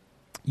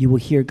 you will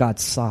hear God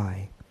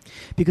sigh.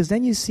 Because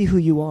then you see who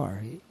you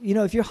are. You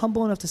know, if you're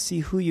humble enough to see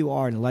who you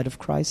are in the light of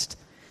Christ,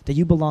 that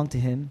you belong to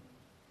Him,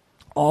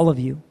 all of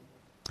you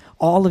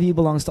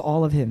belongs to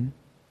all of Him.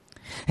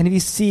 And if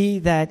you see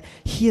that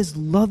He has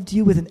loved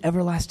you with an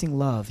everlasting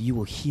love, you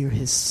will hear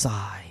His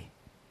sigh.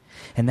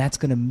 And that's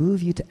going to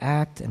move you to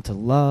act and to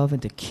love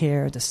and to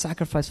care, to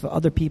sacrifice for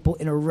other people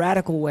in a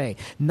radical way.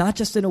 Not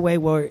just in a way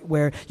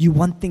where you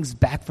want things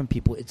back from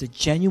people. It's a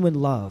genuine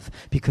love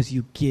because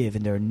you give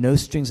and there are no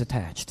strings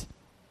attached.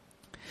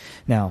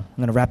 Now, I'm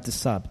going to wrap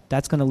this up.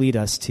 That's going to lead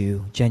us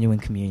to genuine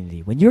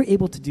community. When you're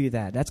able to do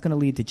that, that's going to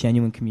lead to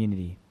genuine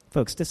community.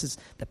 Folks, this is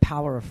the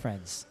power of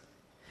friends.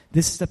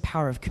 This is the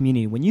power of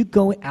community. When you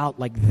go out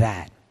like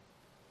that.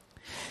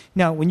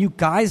 Now, when you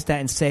guise that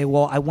and say,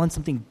 well, I want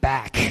something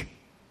back.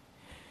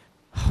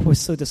 We're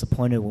so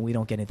disappointed when we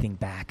don't get anything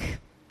back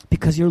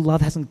because your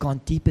love hasn't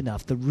gone deep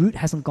enough. The root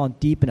hasn't gone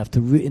deep enough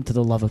to root into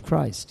the love of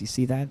Christ. Do you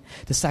see that?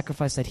 The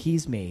sacrifice that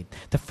He's made,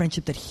 the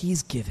friendship that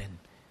He's given.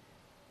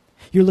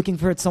 You're looking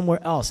for it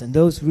somewhere else, and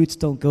those roots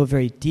don't go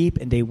very deep,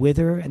 and they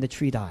wither, and the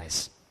tree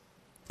dies.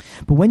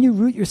 But when you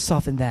root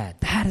yourself in that,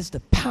 that is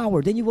the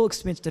power. Then you will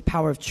experience the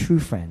power of true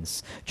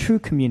friends, true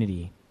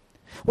community.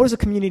 What does a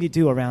community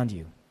do around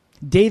you?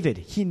 David,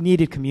 he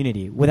needed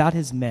community. Without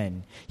his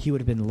men, he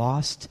would have been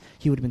lost,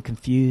 he would have been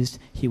confused,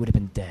 he would have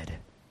been dead.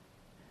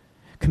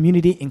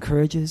 Community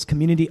encourages,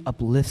 community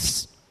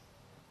uplifts.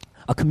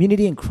 A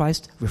community in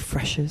Christ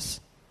refreshes.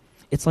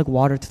 It's like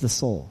water to the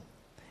soul.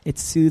 It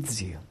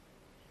soothes you.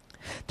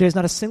 There's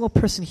not a single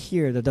person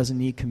here that doesn't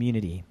need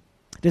community.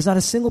 There's not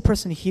a single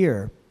person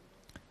here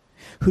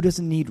who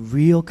doesn't need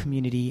real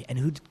community and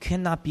who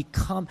cannot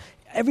become.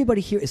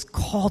 Everybody here is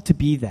called to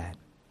be that.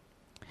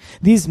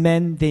 These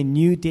men, they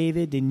knew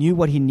David, they knew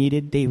what he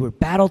needed, they were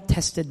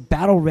battle-tested,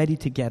 battle-ready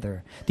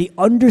together. They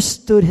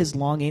understood his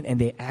longing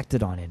and they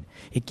acted on it.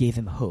 It gave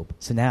him hope.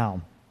 So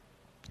now,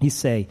 he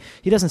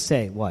doesn't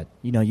say, what?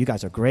 You know, you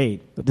guys are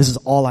great, but this is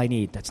all I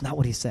need. That's not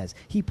what he says.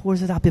 He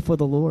pours it out before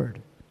the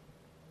Lord.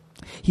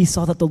 He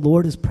saw that the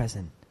Lord is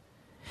present.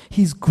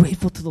 He's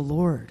grateful to the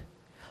Lord.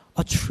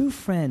 A true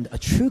friend, a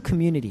true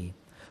community,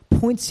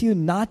 points you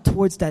not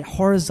towards that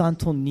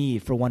horizontal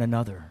need for one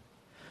another,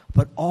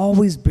 but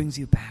always brings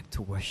you back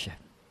to worship.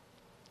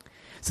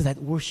 So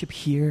that worship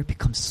here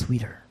becomes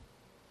sweeter.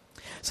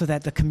 So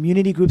that the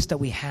community groups that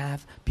we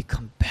have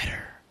become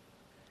better.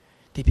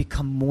 They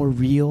become more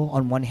real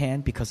on one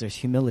hand because there's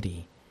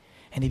humility.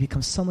 And they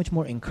become so much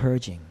more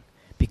encouraging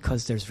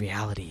because there's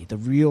reality, the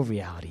real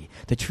reality,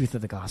 the truth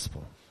of the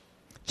gospel.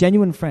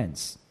 Genuine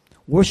friends,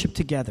 worship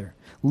together,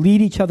 lead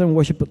each other in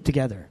worship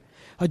together.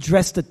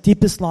 Address the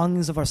deepest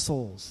longings of our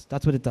souls.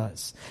 That's what it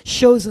does.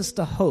 Shows us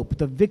the hope,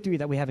 the victory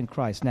that we have in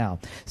Christ. Now,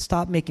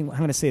 I'm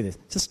going to say this.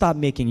 Just stop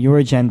making your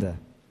agenda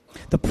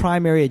the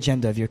primary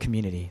agenda of your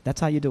community.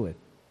 That's how you do it.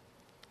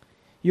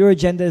 Your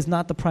agenda is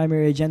not the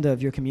primary agenda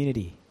of your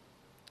community.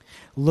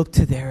 Look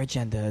to their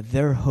agenda,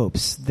 their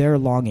hopes, their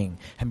longing,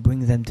 and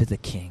bring them to the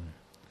King.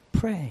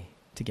 Pray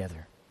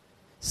together.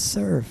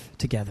 Serve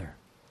together.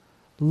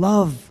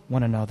 Love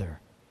one another.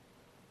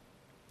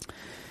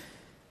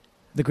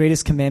 The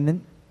greatest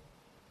commandment,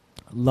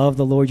 love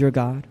the Lord your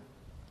God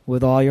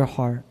with all your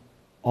heart,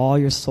 all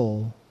your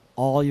soul,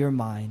 all your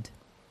mind,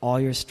 all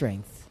your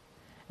strength.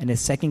 And his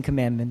second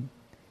commandment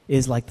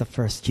is like the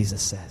first,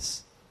 Jesus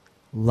says,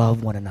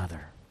 love one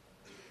another.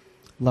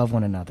 Love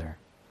one another.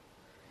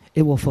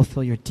 It will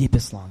fulfill your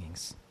deepest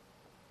longings.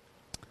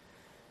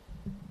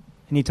 I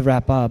need to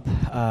wrap up,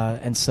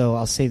 and so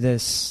I'll say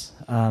this.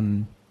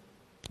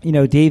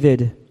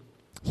 David,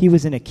 he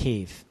was in a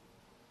cave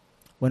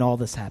when all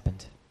this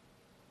happened.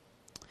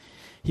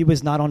 He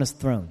was not on his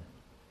throne.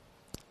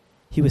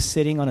 He was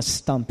sitting on a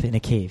stump in a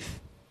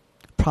cave,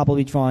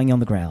 probably drawing on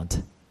the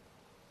ground.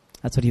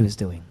 That's what he was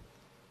doing.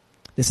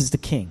 This is the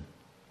king.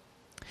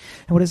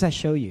 And what does that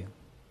show you?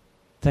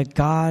 That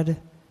God,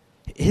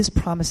 his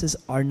promises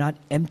are not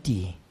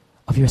empty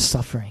of your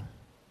suffering.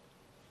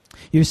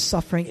 Your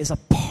suffering is a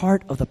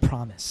part of the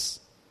promise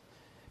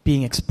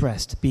being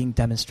expressed, being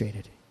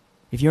demonstrated.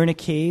 If you're in a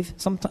cave,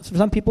 for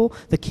some people,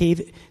 the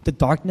cave, the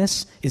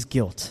darkness is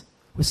guilt.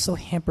 We're so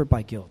hampered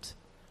by guilt.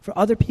 For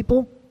other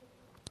people,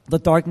 the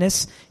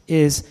darkness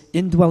is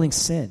indwelling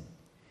sin.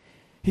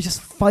 You're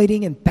just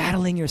fighting and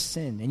battling your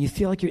sin, and you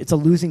feel like it's a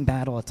losing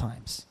battle at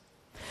times.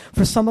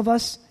 For some of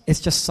us,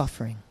 it's just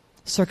suffering,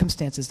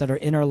 circumstances that are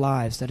in our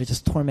lives that are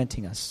just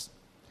tormenting us.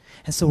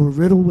 And so we're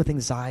riddled with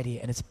anxiety,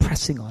 and it's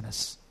pressing on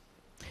us.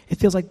 It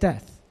feels like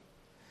death.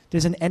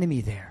 There's an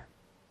enemy there.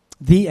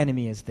 The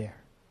enemy is there.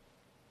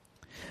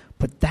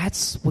 But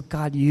that's what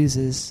God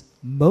uses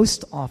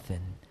most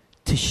often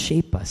to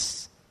shape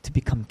us to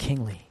become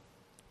kingly.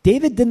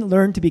 David didn't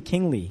learn to be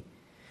kingly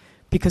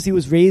because he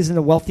was raised in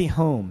a wealthy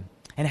home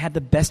and had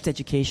the best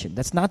education.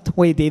 That's not the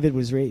way David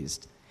was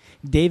raised.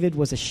 David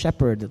was a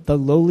shepherd, the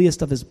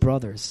lowliest of his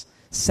brothers,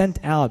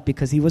 sent out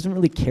because he wasn't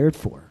really cared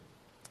for.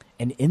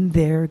 And in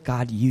there,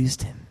 God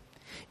used him.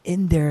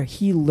 In there,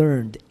 he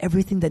learned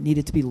everything that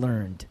needed to be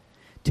learned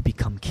to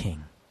become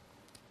king.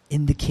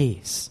 In the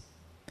caves,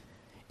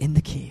 in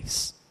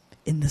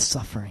the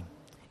suffering,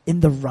 in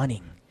the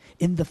running,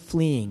 in the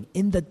fleeing,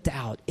 in the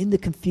doubt, in the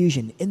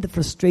confusion, in the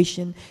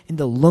frustration, in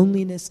the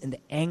loneliness, in the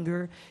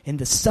anger, in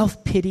the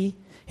self-pity,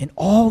 in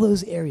all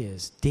those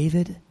areas,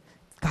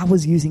 God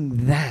was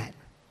using that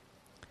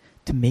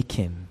to make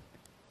him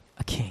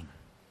a king.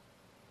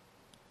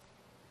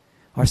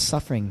 Our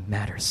suffering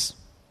matters.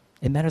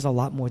 It matters a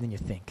lot more than you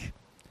think.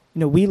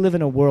 We live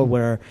in a world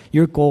where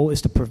your goal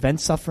is to prevent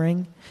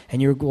suffering,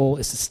 and your goal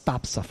is to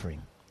stop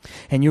suffering.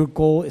 And your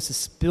goal is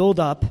to build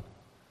up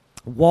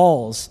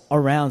walls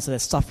around so that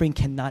suffering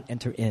cannot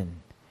enter in.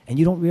 And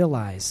you don't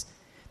realize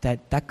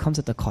that comes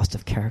at the cost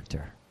of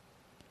character.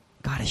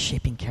 God is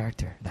shaping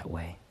character that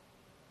way.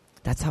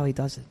 That's how he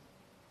does it.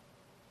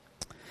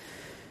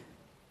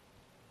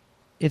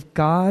 If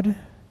God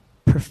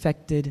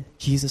perfected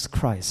Jesus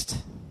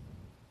Christ,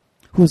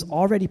 who was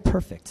already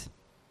perfect,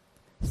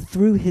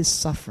 through his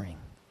suffering,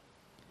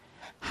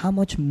 how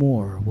much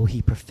more will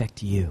he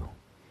perfect you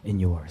in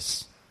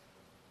yours?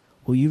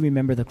 Will you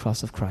remember the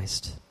cross of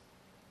Christ?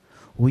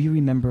 Will you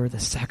remember the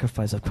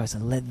sacrifice of Christ?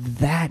 And let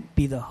that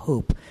be the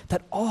hope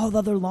that all the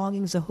other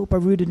longings of hope are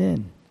rooted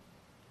in.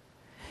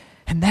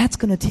 And that's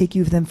going to take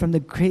you then from the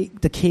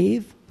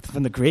cave,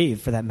 from the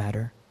grave for that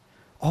matter,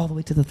 all the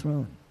way to the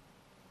throne.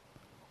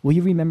 Will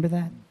you remember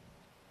that?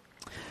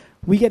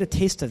 We get a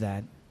taste of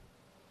that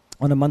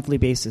on a monthly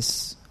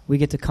basis. We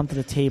get to come to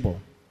the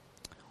table.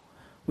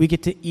 We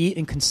get to eat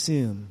and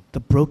consume the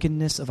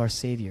brokenness of our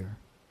Savior.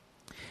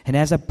 And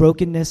as that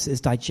brokenness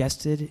is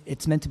digested,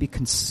 it's meant to be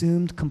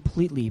consumed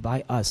completely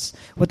by us.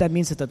 What that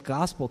means is that the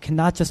gospel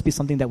cannot just be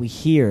something that we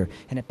hear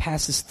and it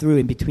passes through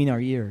in between our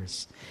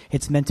ears.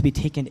 It's meant to be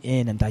taken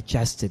in and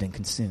digested and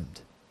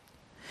consumed.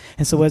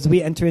 And so as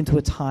we enter into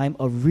a time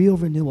of real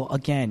renewal,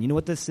 again, you know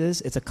what this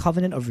is? It's a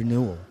covenant of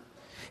renewal.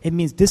 It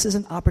means this is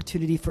an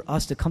opportunity for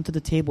us to come to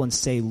the table and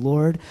say,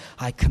 Lord,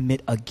 I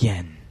commit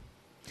again.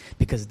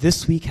 Because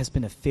this week has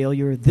been a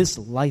failure. This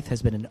life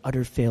has been an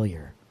utter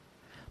failure.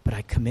 But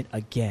I commit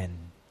again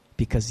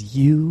because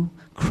you,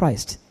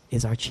 Christ,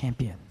 is our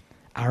champion,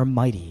 our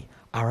mighty,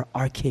 our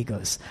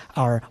archegos,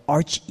 our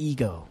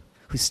arch-ego,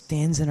 who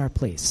stands in our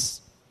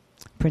place.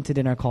 Printed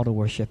in our call to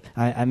worship,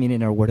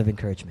 in our word of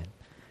encouragement.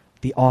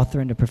 The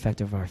author and the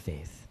perfecter of our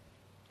faith.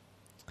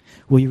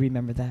 Will you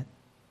remember that?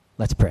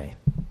 Let's pray.